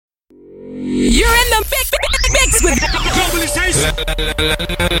You're in the mix with Globalization.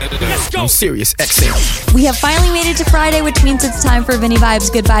 Let's go. I'm Sirius XM. We have finally made it to Friday, which means it's time for Vinny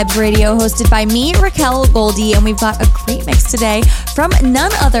Vibes Good Vibes Radio, hosted by me, Raquel Goldie, and we've got a great mix today from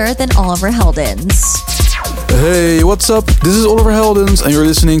none other than Oliver Heldens. Hey, what's up? This is Oliver Heldens, and you're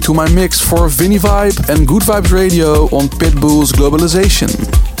listening to my mix for Vinny Vibe and Good Vibes Radio on Pitbull's Globalization.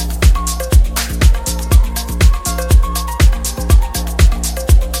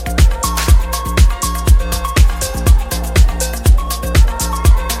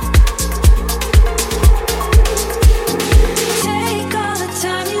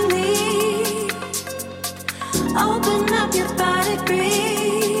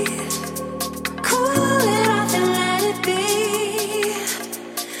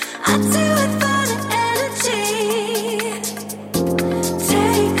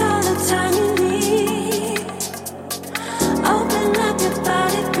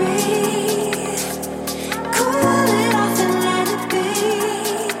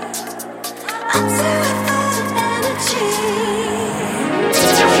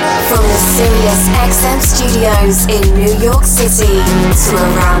 Studios in New York City to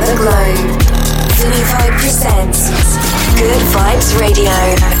around the globe. Vinny Vibe presents Good Vibes Radio,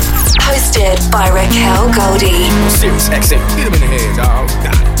 hosted by Raquel Goldie. Sirius XM, get him in the head,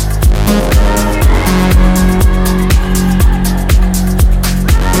 dog.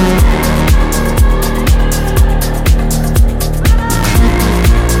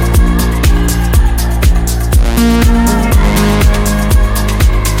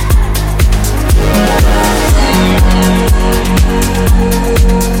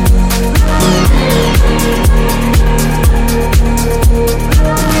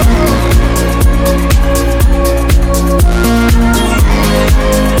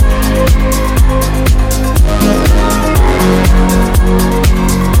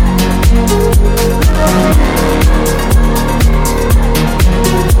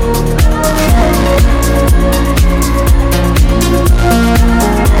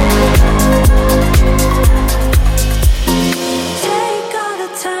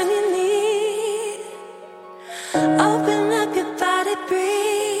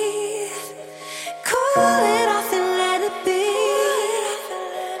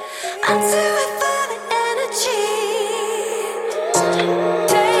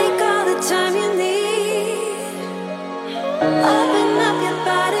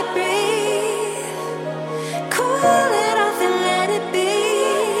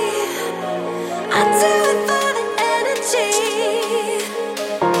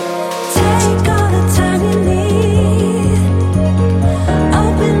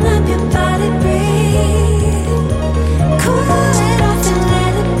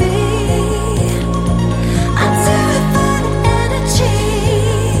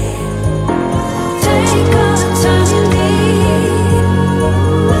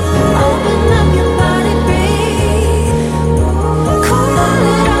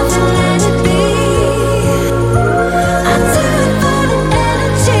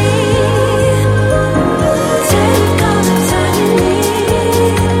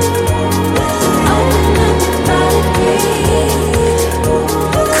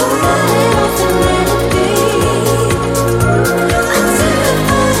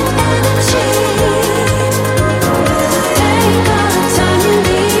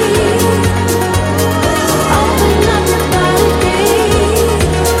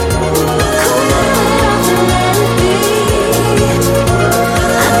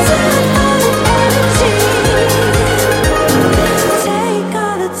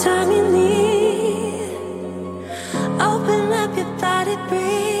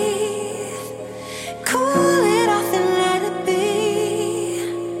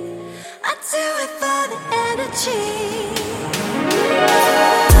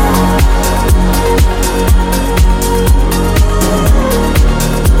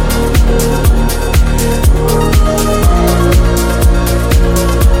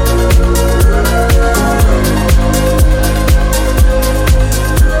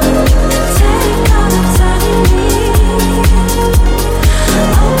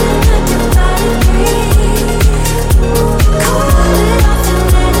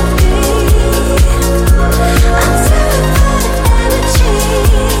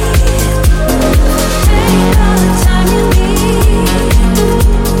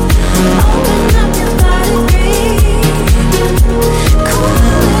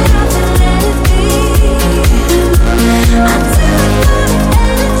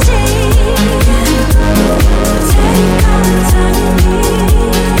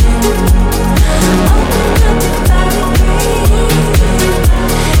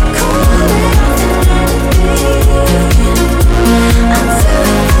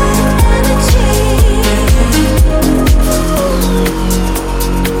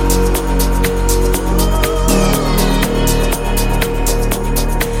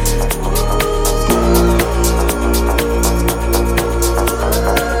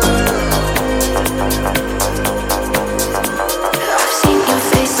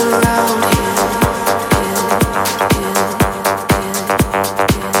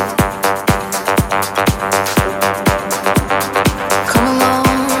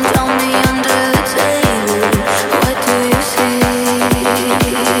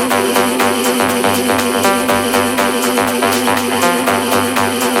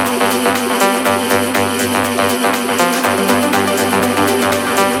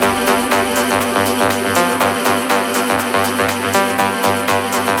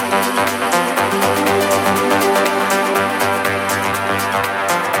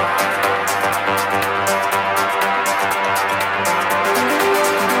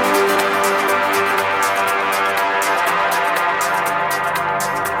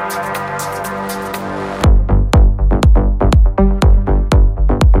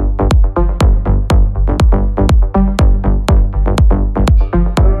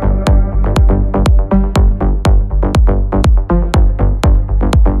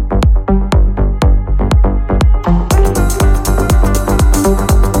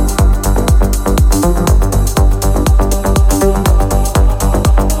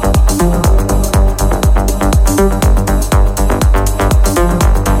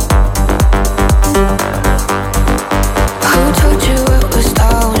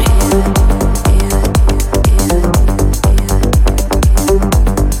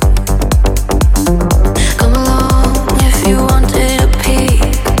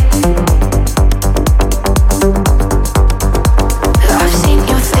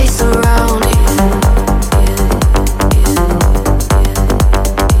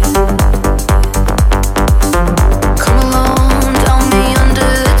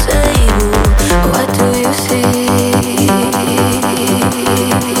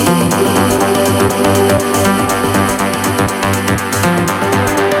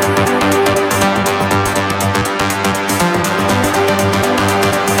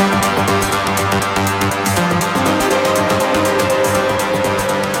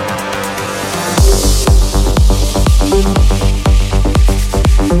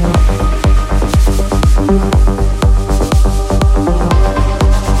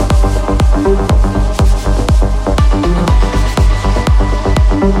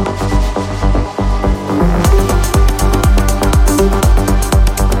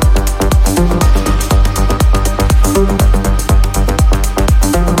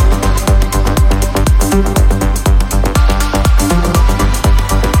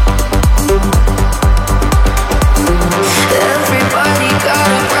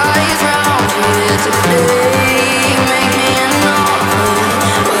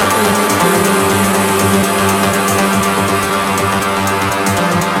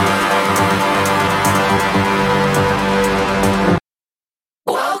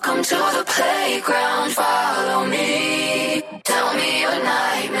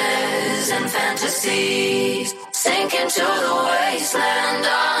 land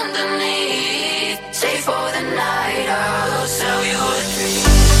underneath. Stay for the night, I'll sell you a dream.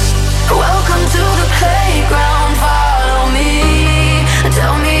 Welcome to the playground, follow me.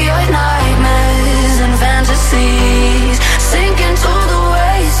 Tell me your nightmares and fantasies. Sink into the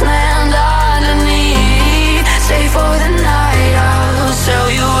wasteland underneath. Stay for the night, I'll sell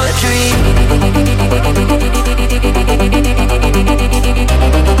you a dream.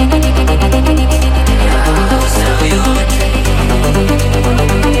 I'll sell you a dream.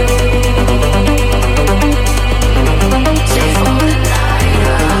 Stay for the night,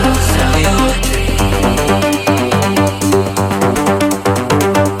 I'll sell you a dream.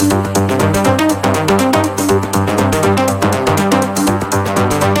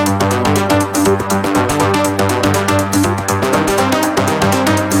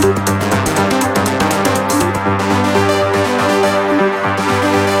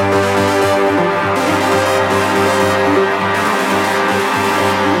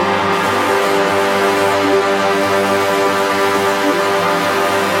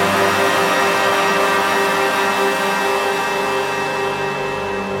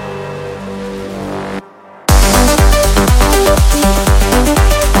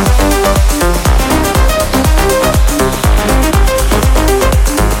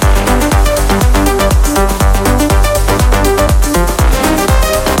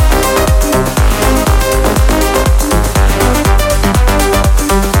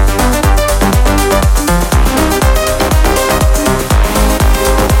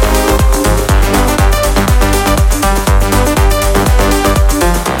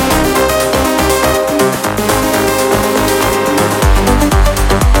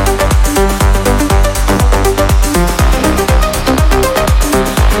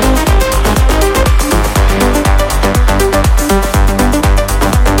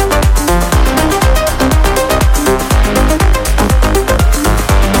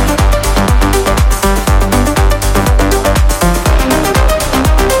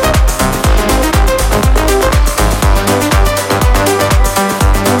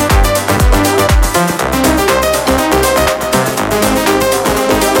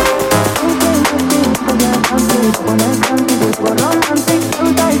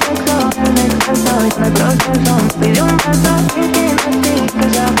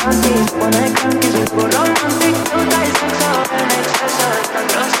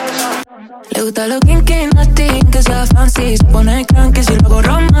 Le gusta lo kinky, nasty, que sea fancy. Se pone cranky si lo hago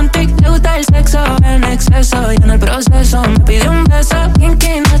romantic. Le gusta el sexo en exceso y en el proceso me pide un beso.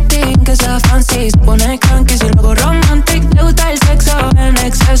 Kinky, nasty, que sea fancy. Se pone cranky si lo hago romantic. Le gusta el sexo en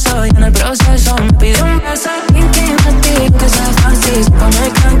exceso y en el proceso me pide un beso. Kinky, nasty, que sea fancy. Se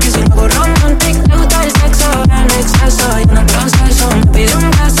pone cranky si lo hago romantic. Le gusta el sexo en exceso y en el proceso me pide un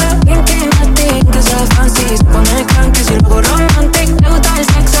beso. Kinky, nasty, que sea fancy. Se pone cranky si lo hago romantic. Le gusta el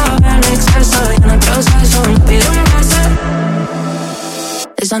sexo en exceso y en el proceso me pide un beso.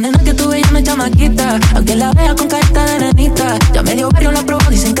 Esa nena que tú ves ya no es chamaquita, aunque la vea con carita de nenita. Ya medio barrio la probó,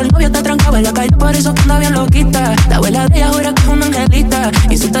 dicen que el novio está trancado en la calle, por eso que anda bien loquita. La abuela de ella jura que es una angelita,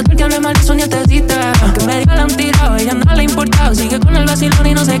 y su tatuaje que no es mal de su nietecita. Aunque me diga la han tirado, ella no le importa, sigue con el vacilón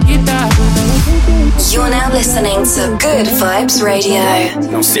y no se quita. You're now listening to Good Vibes Radio.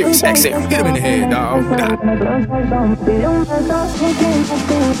 On Sirius XM. Hit him in the head, dog.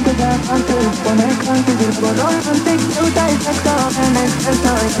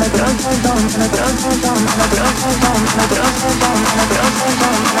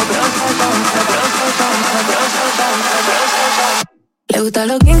 Le gusta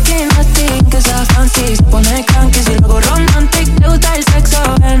lo kinky, nasty, que sea fancy. Se pone cranky si lo hago romantic. Le gusta el sexo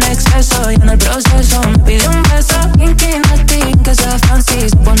en exceso y en el proceso me pide un beso. Kinky, nasty, que sea fancy.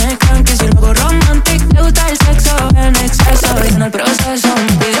 Se pone cranky si lo hago romantic. Le gusta el sexo en exceso y en el proceso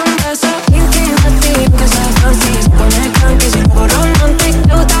me pide un beso. Kinky, nasty, que sea fancy. Se pone cranky si lo hago romantic.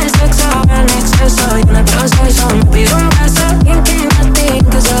 Le gusta el sexo en exceso y en el proceso me pide un beso. Kinky, nasty,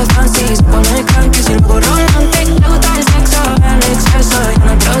 que sea fancy. Se pone cranky si lo hago romantic. Le gusta el sexo en exceso y en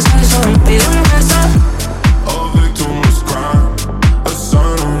el proceso me pide un beso. A victimless crime, a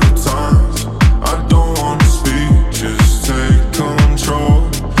sign of the times. I don't wanna speak, just take control.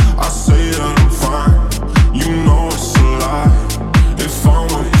 I say that I'm fine, you know it's a lie. If I'm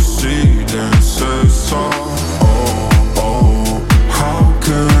what you see, then say so. Oh, how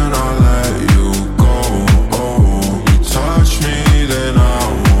can I let you go? You touch me, then I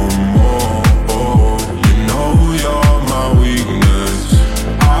want more. You know you're my weakness.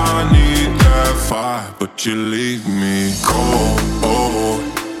 I need that fire, but you leave me cold. Cold.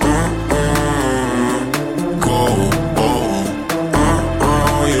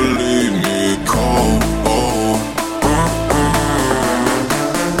 You leave me cold.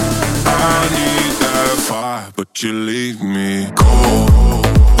 but you leave me cold.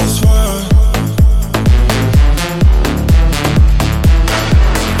 That's why.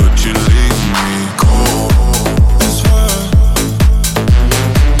 But you leave me cold. That's why.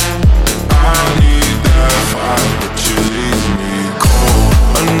 I need that fire, but you leave me cold.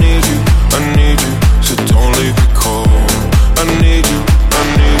 I need you, so don't leave me cold. I need you,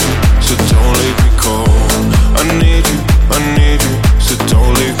 so don't leave me cold. I need you, so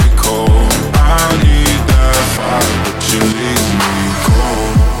don't leave me cold. I need that fire, but you leave me cold.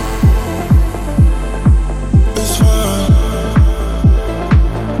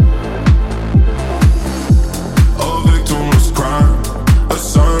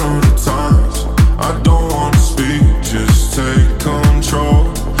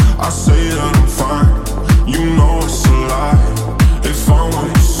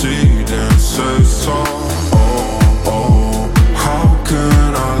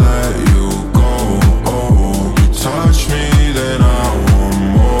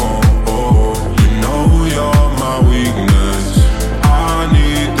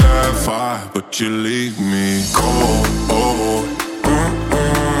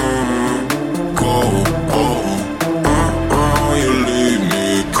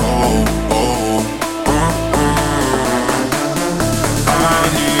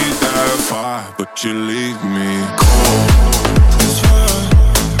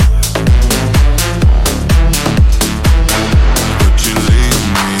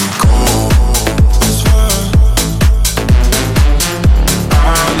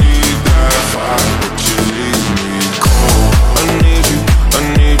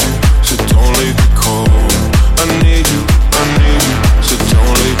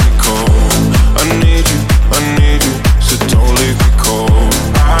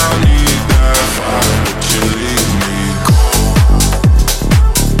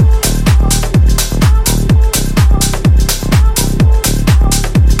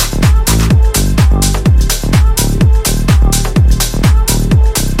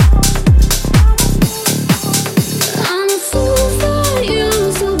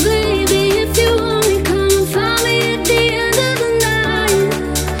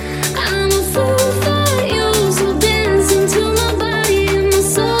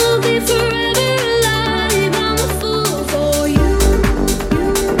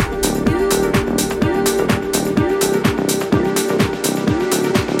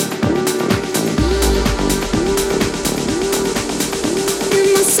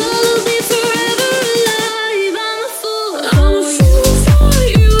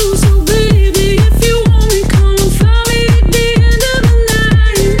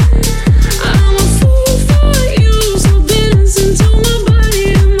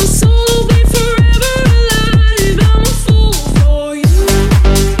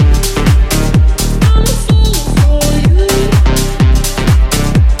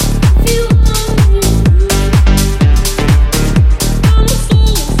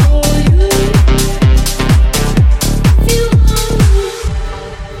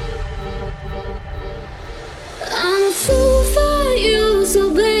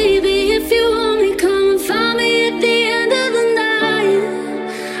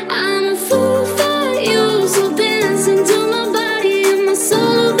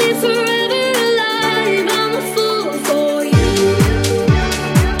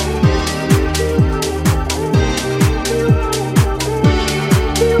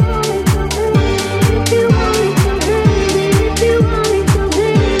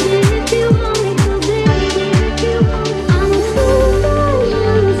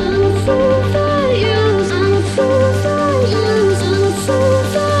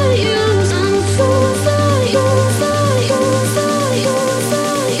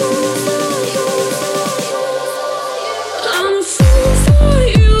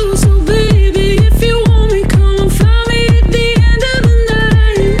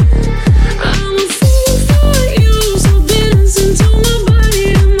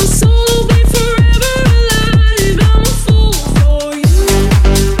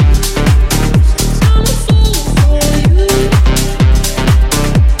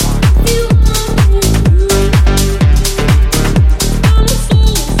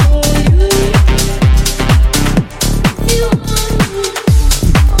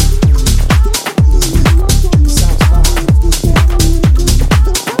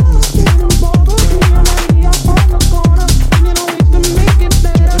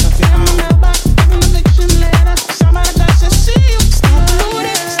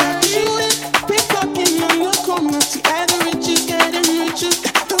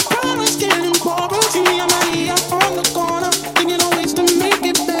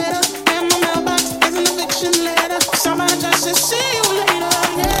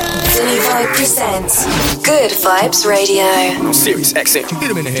 presents Good Vibes Radio. Sirius XM. Hit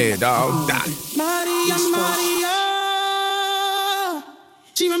him in the head, dog. Maria, Maria.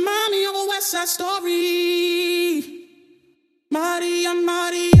 She remind me of a West Side Story. Maria,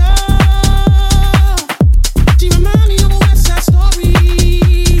 Maria. She remind me of a West Side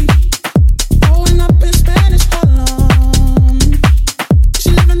Story. Growing up in Spanish Harlem. She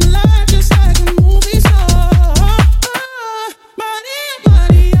living the life just like a movie star. Maria,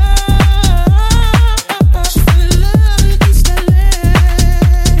 Maria. She fell in love in East LA.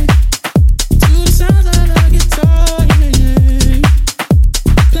 To the sounds of the guitar, yeah.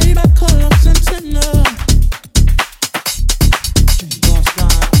 Played by Carlos Santana.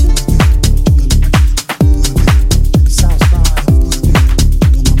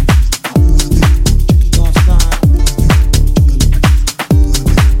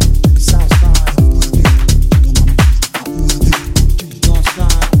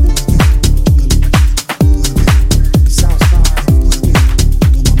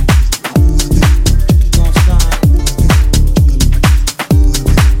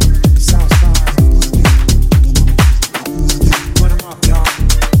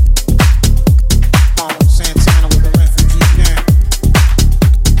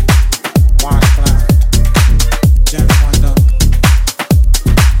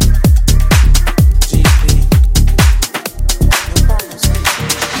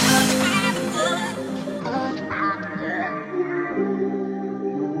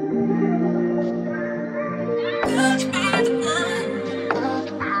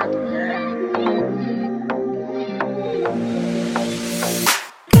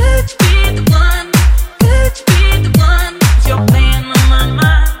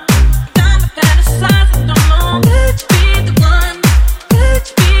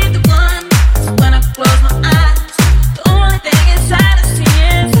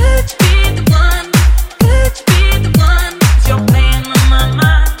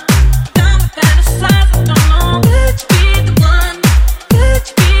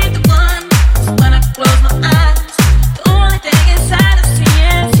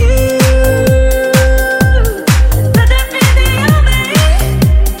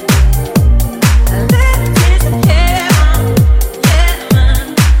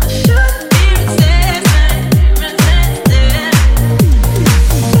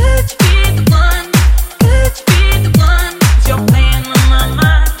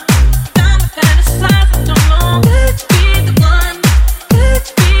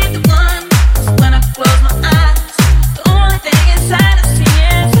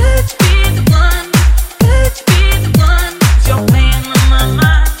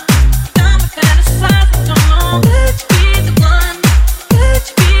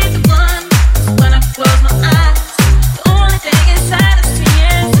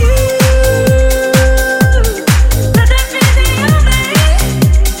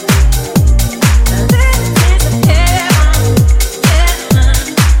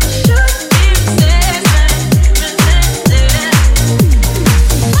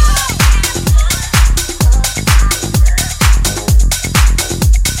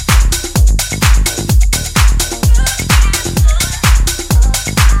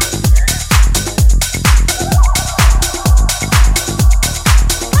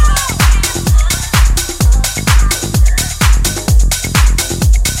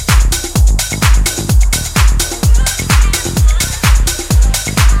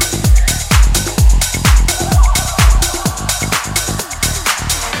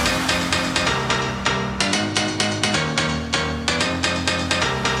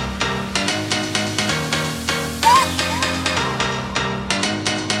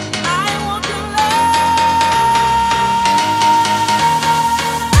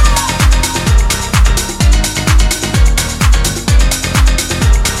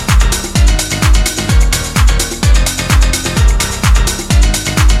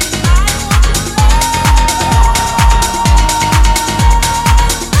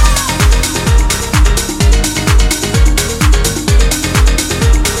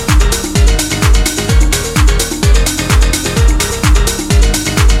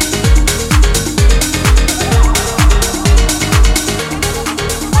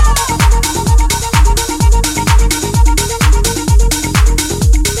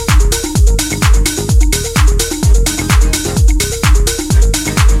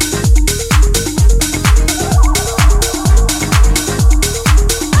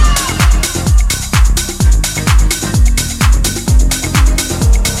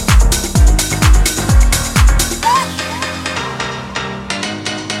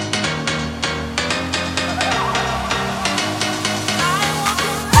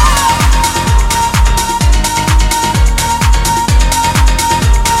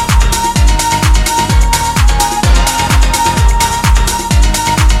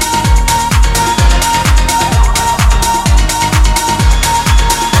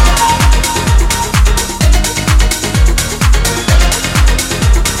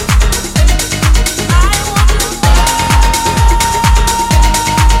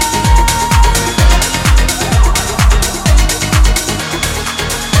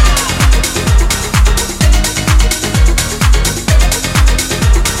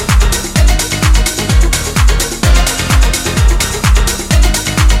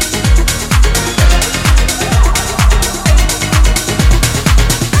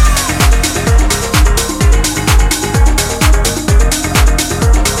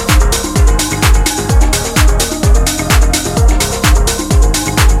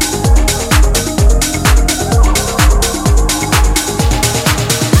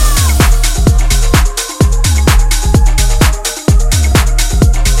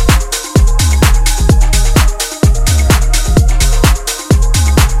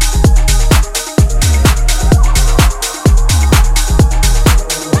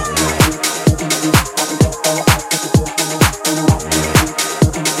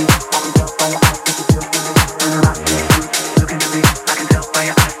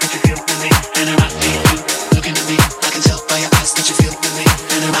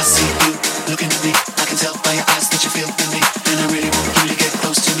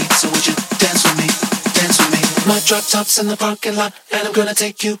 drop tops in the parking lot, and I'm gonna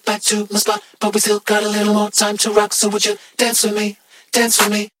take you back to my spot. But we still got a little more time to rock, so would you dance with me? Dance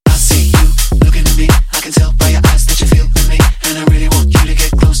with me. I see you looking at me. I can tell by your eyes that you feel me, and I really want you to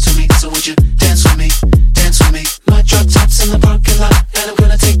get close to me. So would you dance with me? Dance with me. My drop tops in the parking lot, and I'm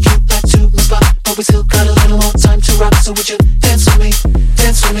gonna take you back to my spot. But we still got a little more time to rock, so would you dance with me?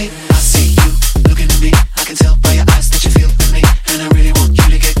 Dance with me. I see you looking at me. I can tell by your eyes that you feel me, and I really want you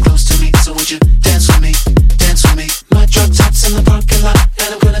to get close to me. So would you dance with me? Dance with me. My drop tops in the parking lot,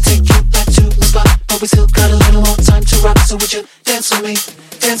 and I'm gonna take you back to my spot. But we still got a little more time to rock, so would you dance with me?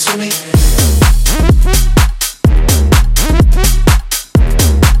 Dance with me.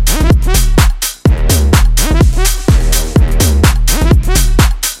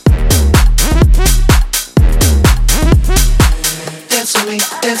 Dance with me,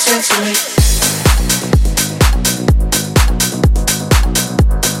 dance with me.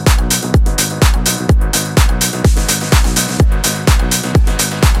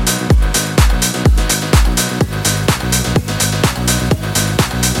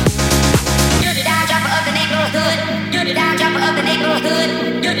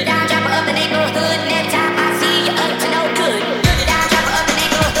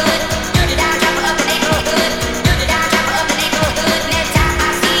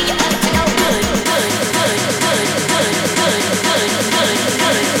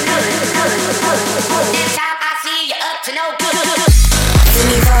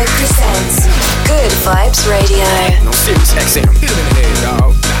 Vibes Radio. No Sirius XM. Hit him in the head,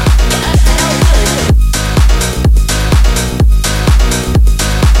 dog.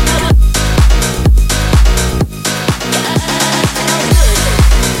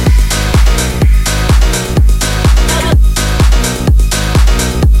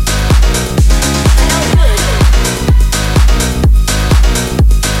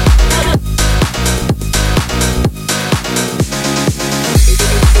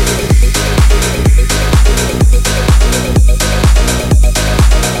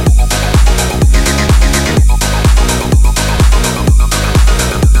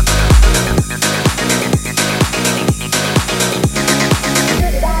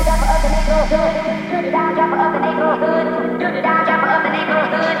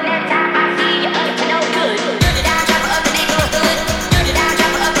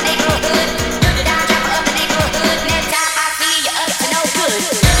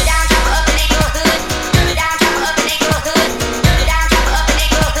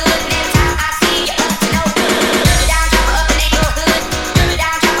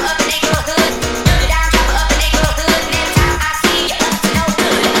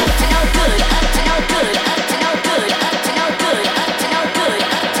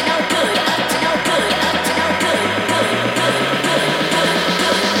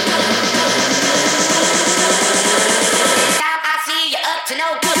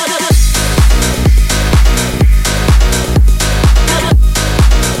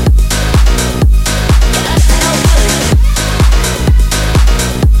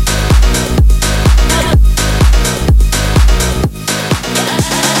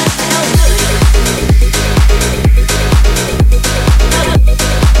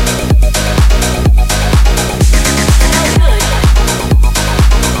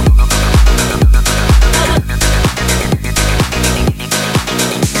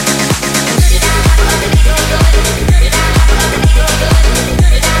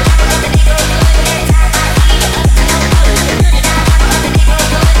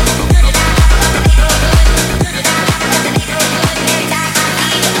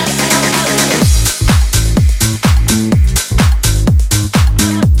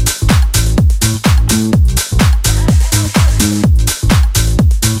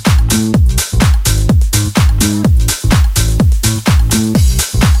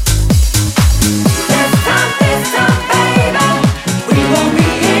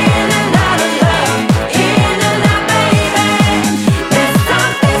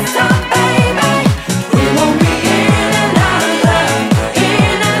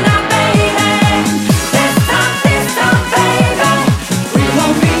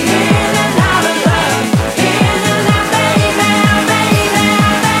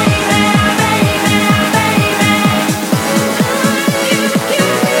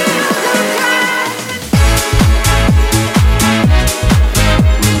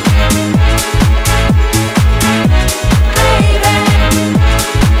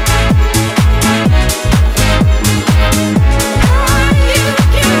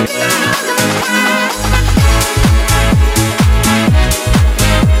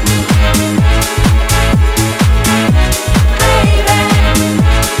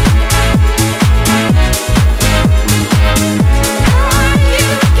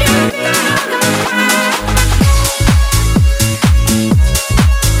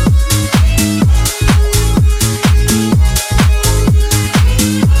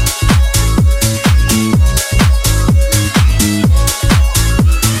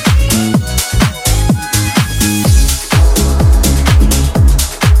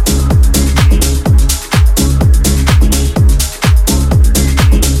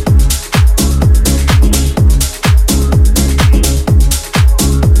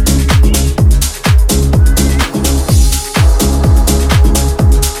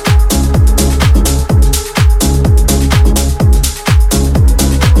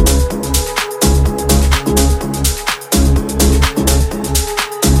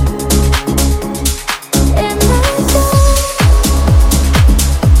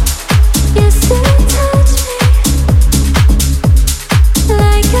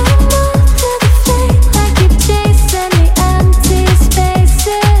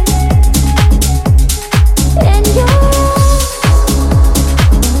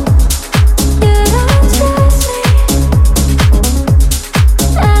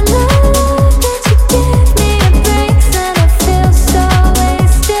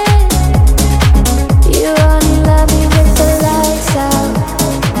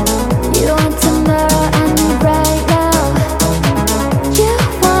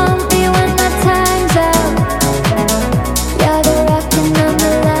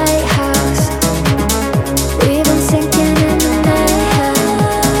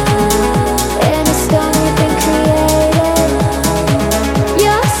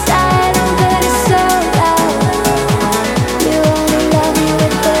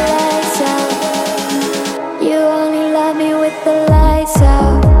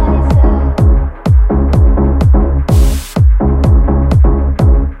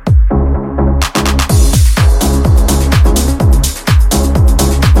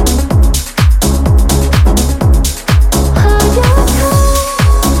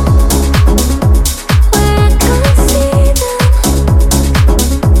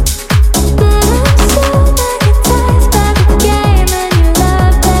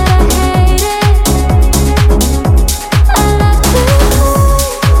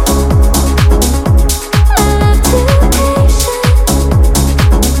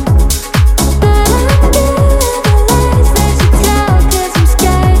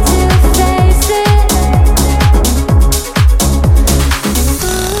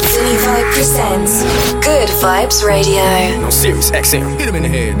 Vibes Radio. On Sirius XM. Hit him in the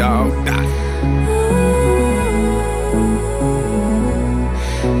head, dog.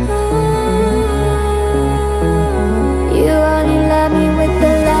 You only love me with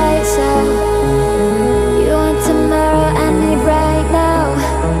the lights out. You want tomorrow and me right now.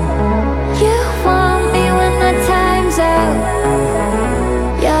 You want me when the time's out.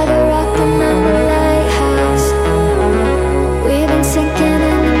 You're the rock and I'm the lighthouse. We've been sinking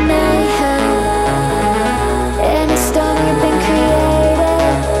in the mayhem. In a storm you've been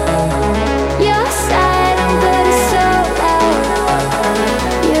created. You're silent but it's so loud.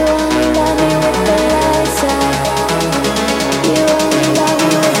 You only love me with the lights out. You only love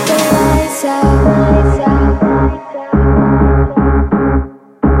me with the lights out.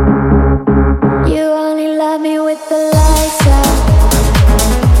 You only love me with the lights out.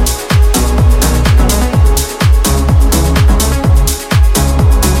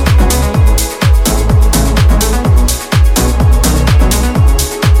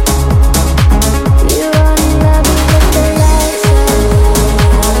 You only love me with the lights out. You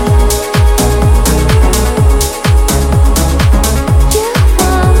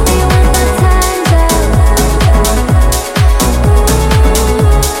want me when the time's out.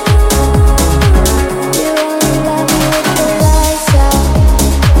 You only love me with the lights out.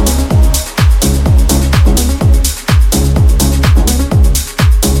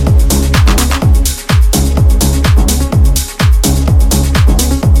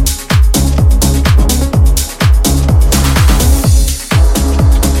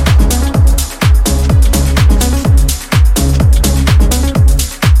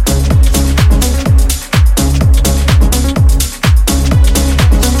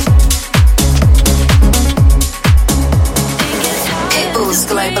 Pitbull's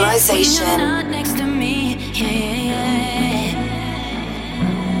Globalization. Not next to me, yeah.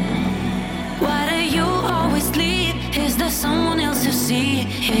 Why do you always leave? Is there someone else to see?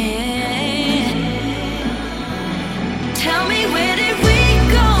 Yeah. Tell me, where did we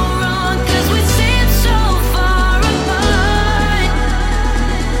go wrong? 'Cause we seem so far apart.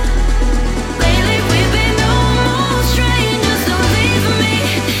 Lately we've been almost strangers. Don't leave me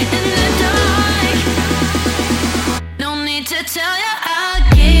in the dark. No need to tell you I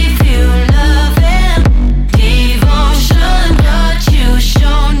gave you love and devotion, but you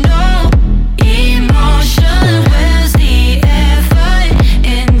show no emotion. Where's the effort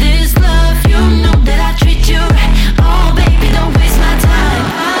in this love? You know that I treat you right. Oh baby, don't waste my time.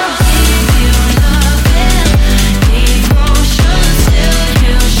 I'll give you love and devotion, still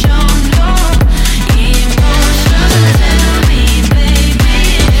you show no emotion. Tell me, baby,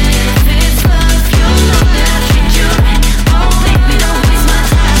 if it's love, you know that I treat you right. Oh baby, don't waste my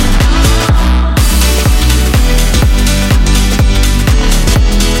time.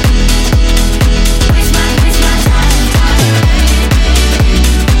 Waste my time.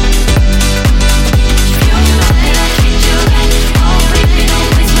 You know that I treat you right. Oh baby, don't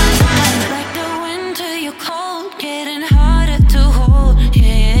waste my time. Like the winter, you're cold, getting harder to hold.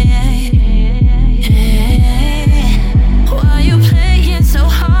 Yeah. Why you playing so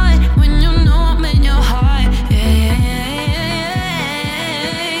hard when you know I'm in your heart?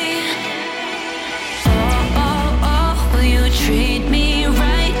 Oh, will you treat me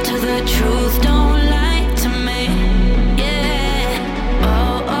right? To the truth, don't lie to me. Yeah.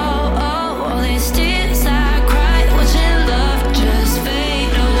 Oh, all these tears I cried, watching love just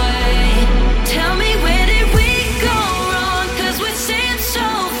fade away. Tell me, where did we go wrong? 'Cause we seem so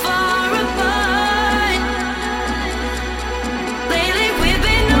far apart. Lately we've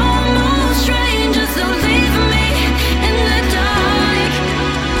been almost strangers. Don't leave me in the dark.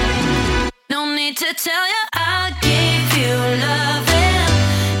 No need to tell you I gave you love and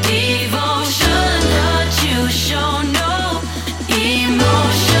devotion, but you show no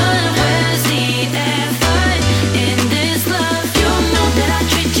emotion. Where's the effort in this love? You know that I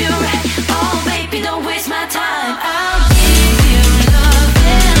treat you right. Oh baby, don't waste my time. I'll give you love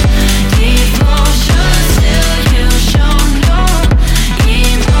and devotion, still you show no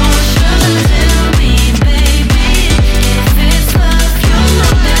emotion. Tell me, baby, if it's love, you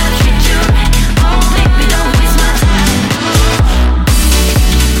know that I treat you right. Oh baby, don't waste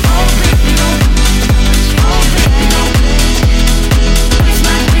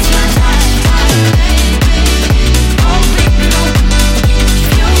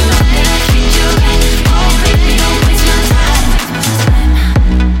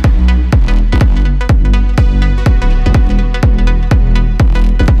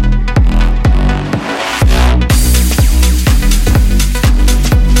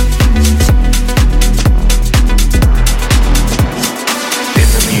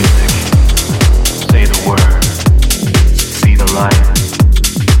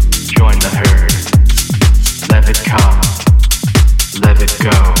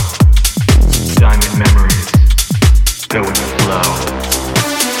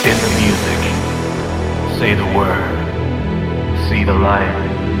Say the word. See the light.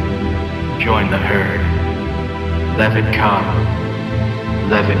 Join the herd. Let it come.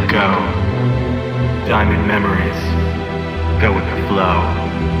 Let it go. Diamond memories. Go with the flow.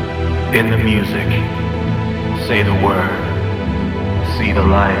 In the music. Say the word. See the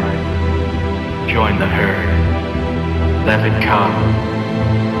light. Join the herd. Let it come.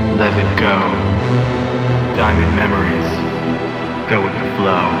 Let it go. Diamond memories. Go with the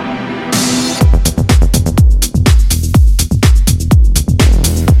flow.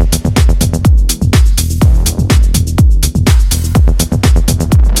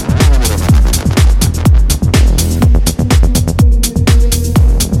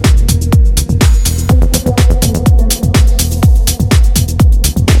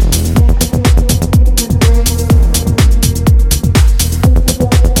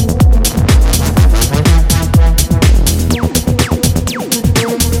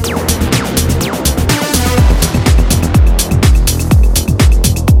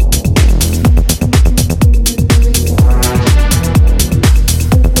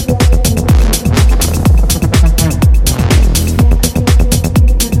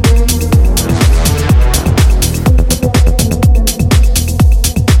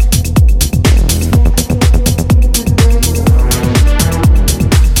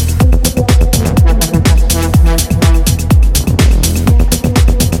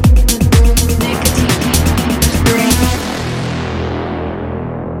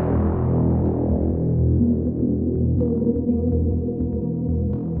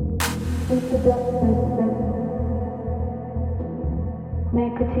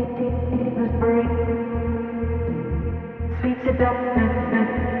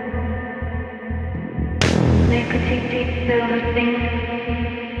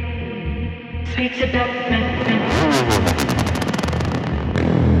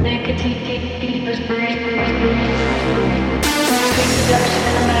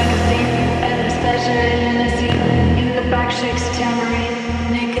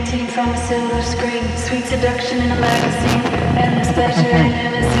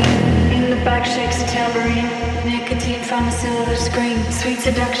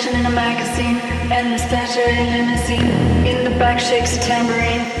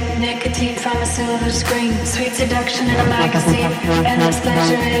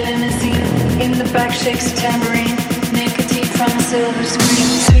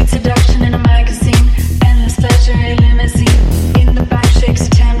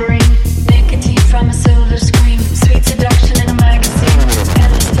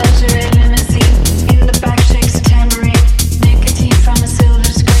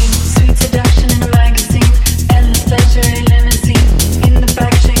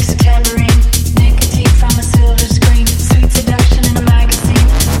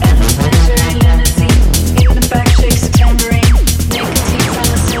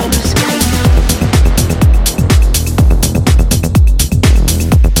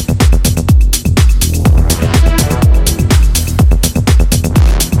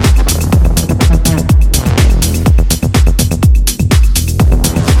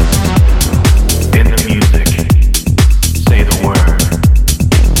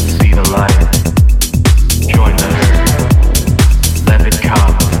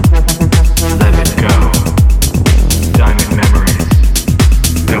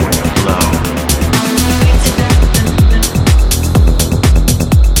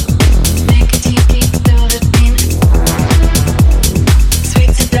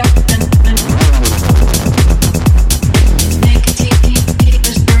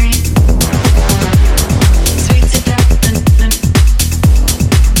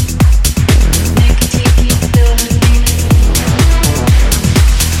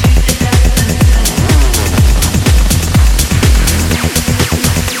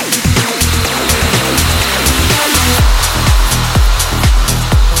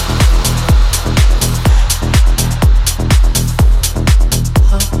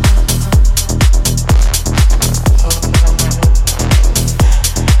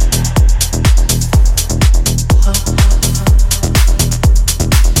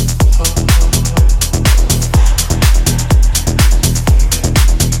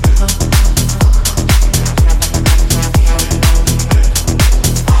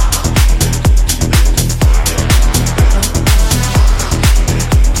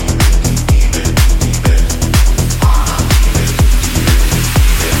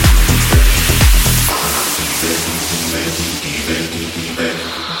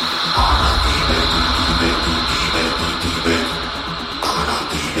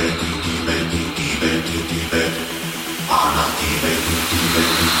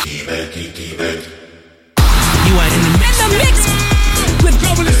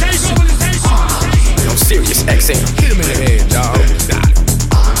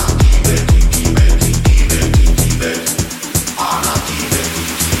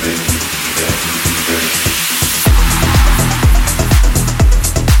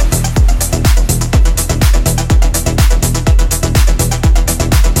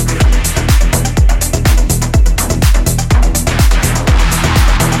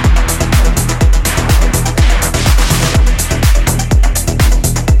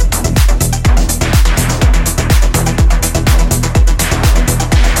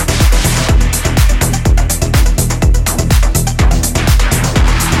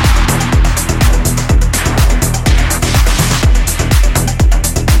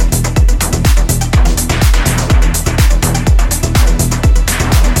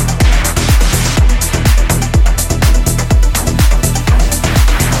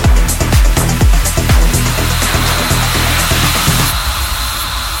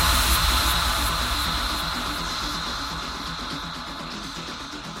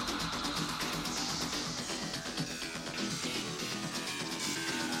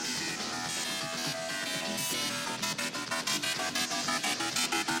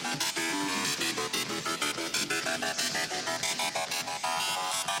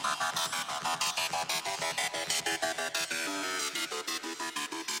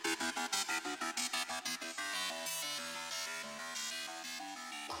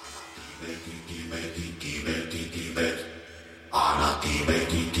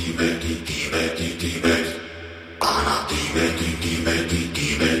 Tibet.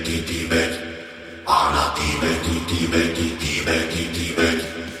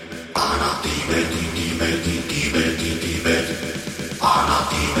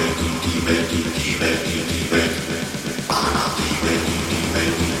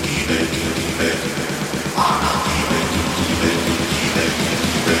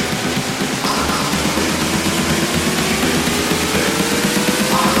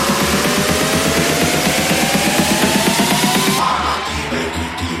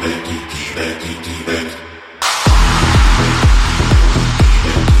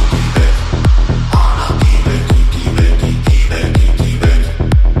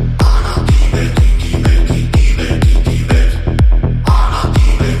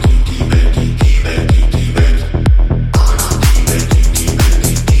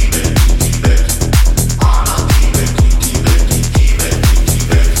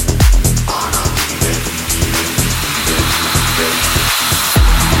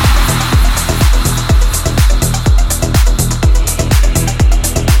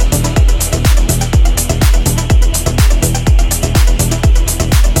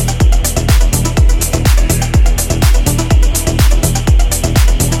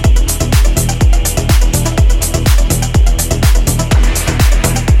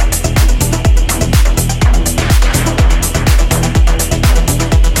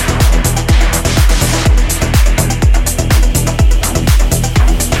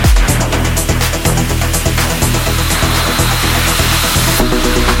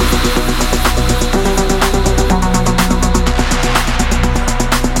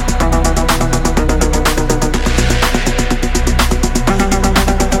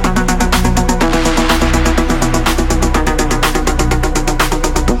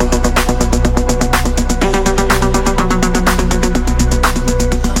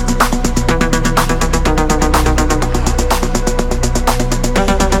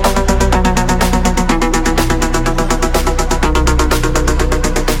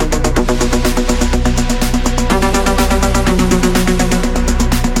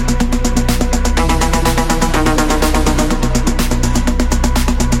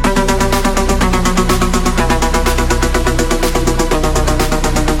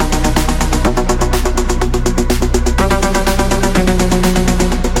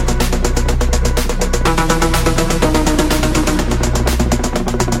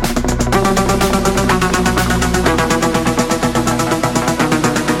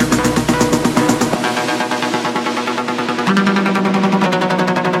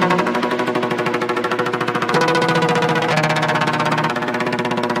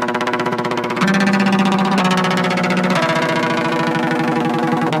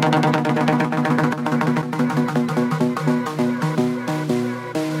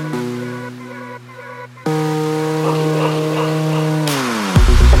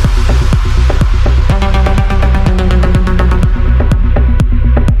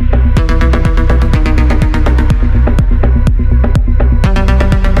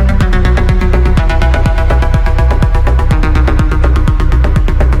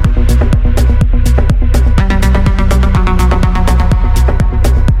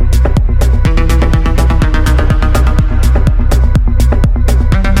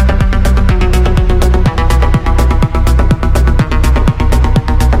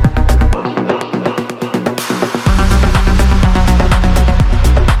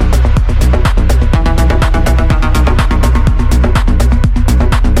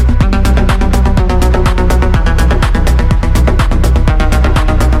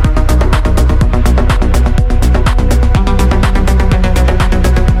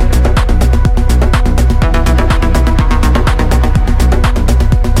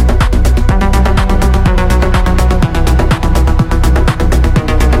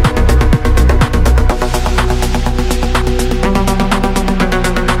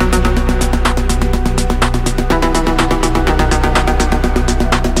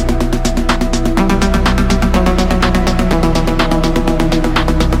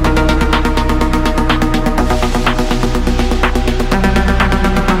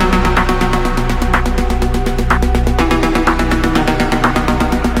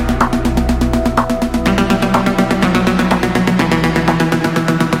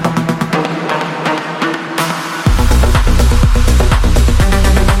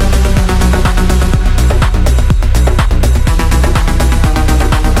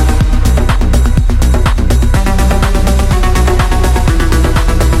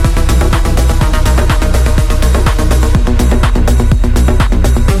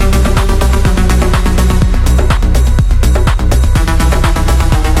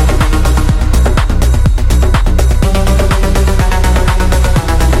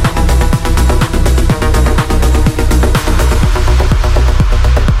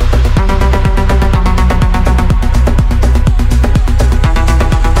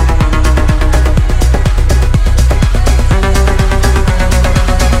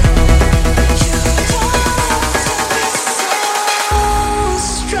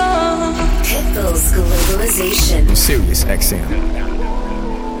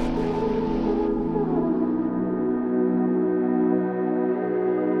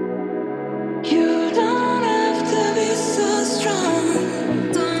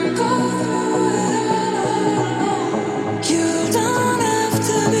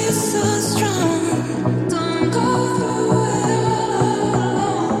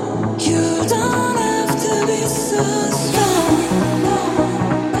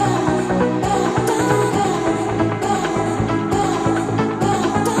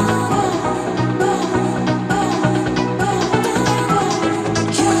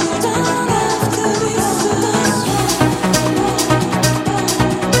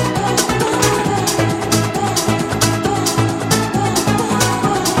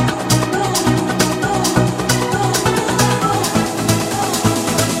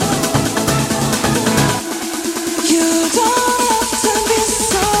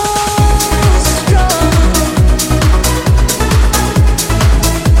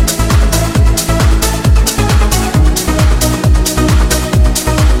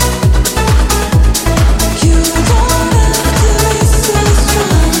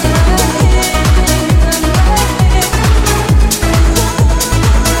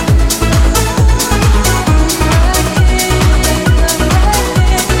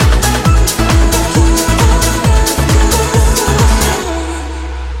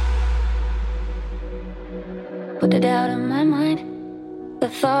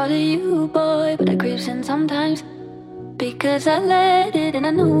 thought of you, boy, but I creeps in sometimes. Because I let it and I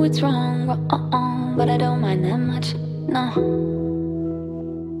know it's wrong, but I don't mind that much, no.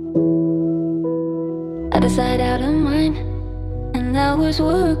 Out of sight, out of mind. And I was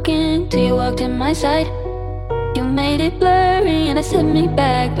working till you walked in my side. You made it blurry and it set me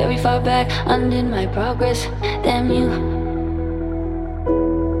back, very far back, undid my progress, damn you.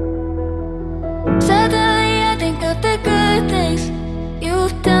 Suddenly I think of the good things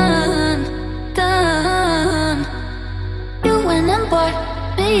you've done. You went and bought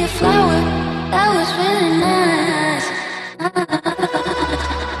me a flower, that was really nice.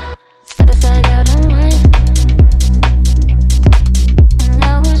 Out of sight, out of mind. And I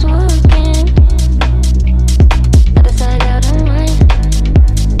was working. Out of sight, out of mind.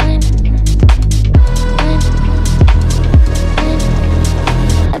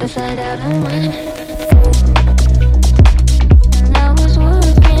 Out of sight, out of mind. And I was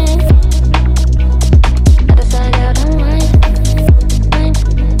working. Out of sight, out of mind.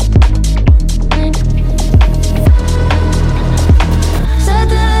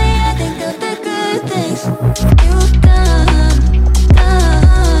 Suddenly I think of the good things you've done.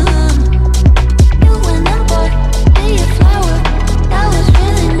 You went and bought me a flower, that was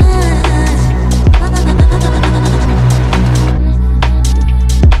really nice.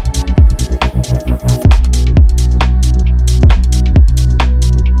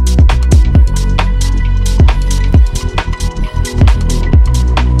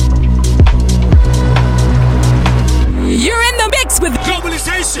 You're in the mix with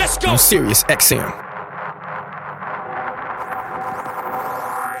Globalization. Let's go. On Sirius XM.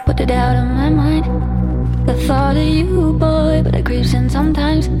 Put it out of my mind, the thought of you, boy, but it creeps in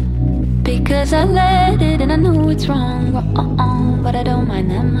sometimes. Because I let it and I know it's wrong, but I don't mind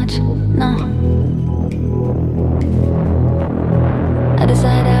that much, no. Out of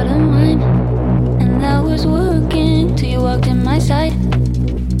sight, out of mind. And I was working till you walked in my side.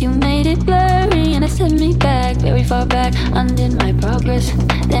 You made it blurry and it set me back, very far back, undid my progress,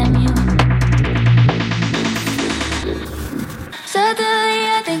 damn you. Suddenly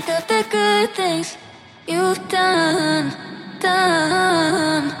I think of the good things you've done.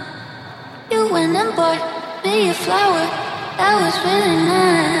 You went and bought me a flower, that was really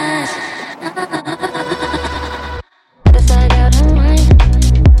nice. Out of sight, out of mind.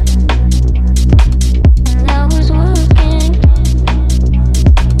 And I was working.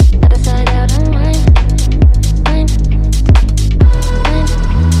 Out of sight, out of mind.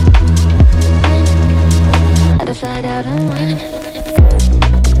 Out of sight, out of mind.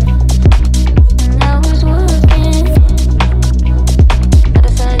 And I was working. Out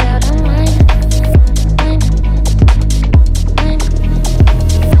of sight, out of mind.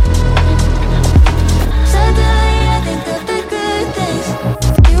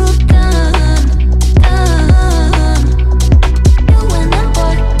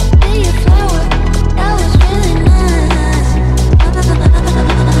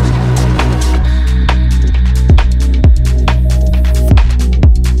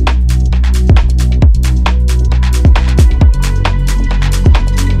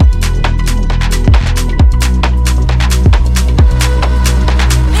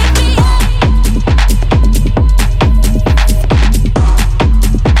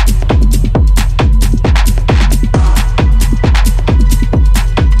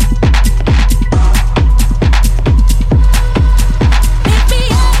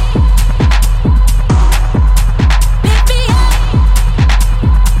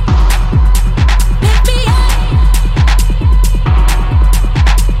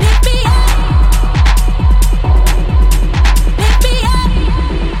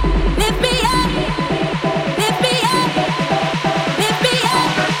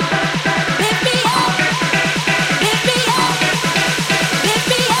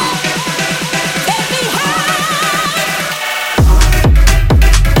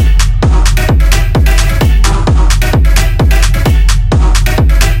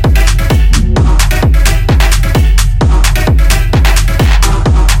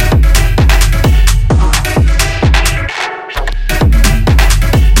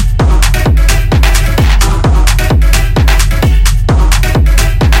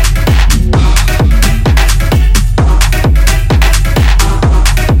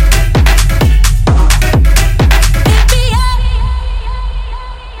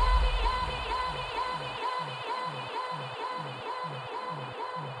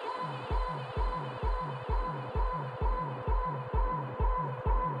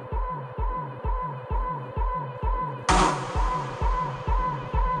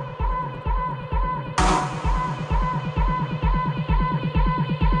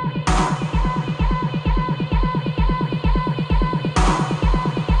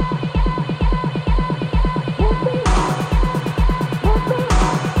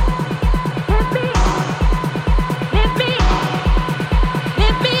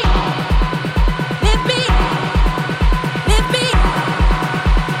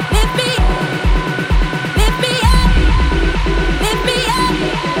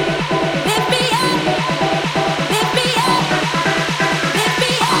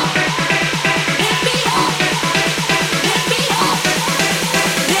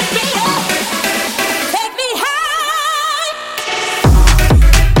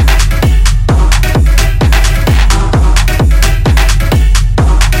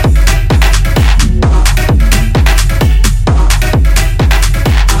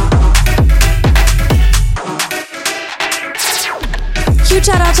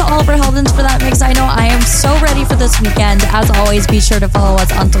 this weekend. As always, be sure to follow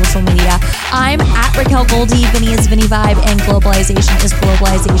us on social media. I'm at Raquel Goldie, Vinny is Vinny Vibe, and Globalization is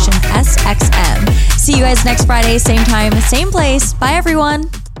Globalization SXM. See you guys next Friday, same time, same place. Bye, everyone.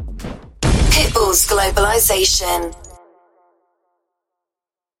 Pitbull's Globalization.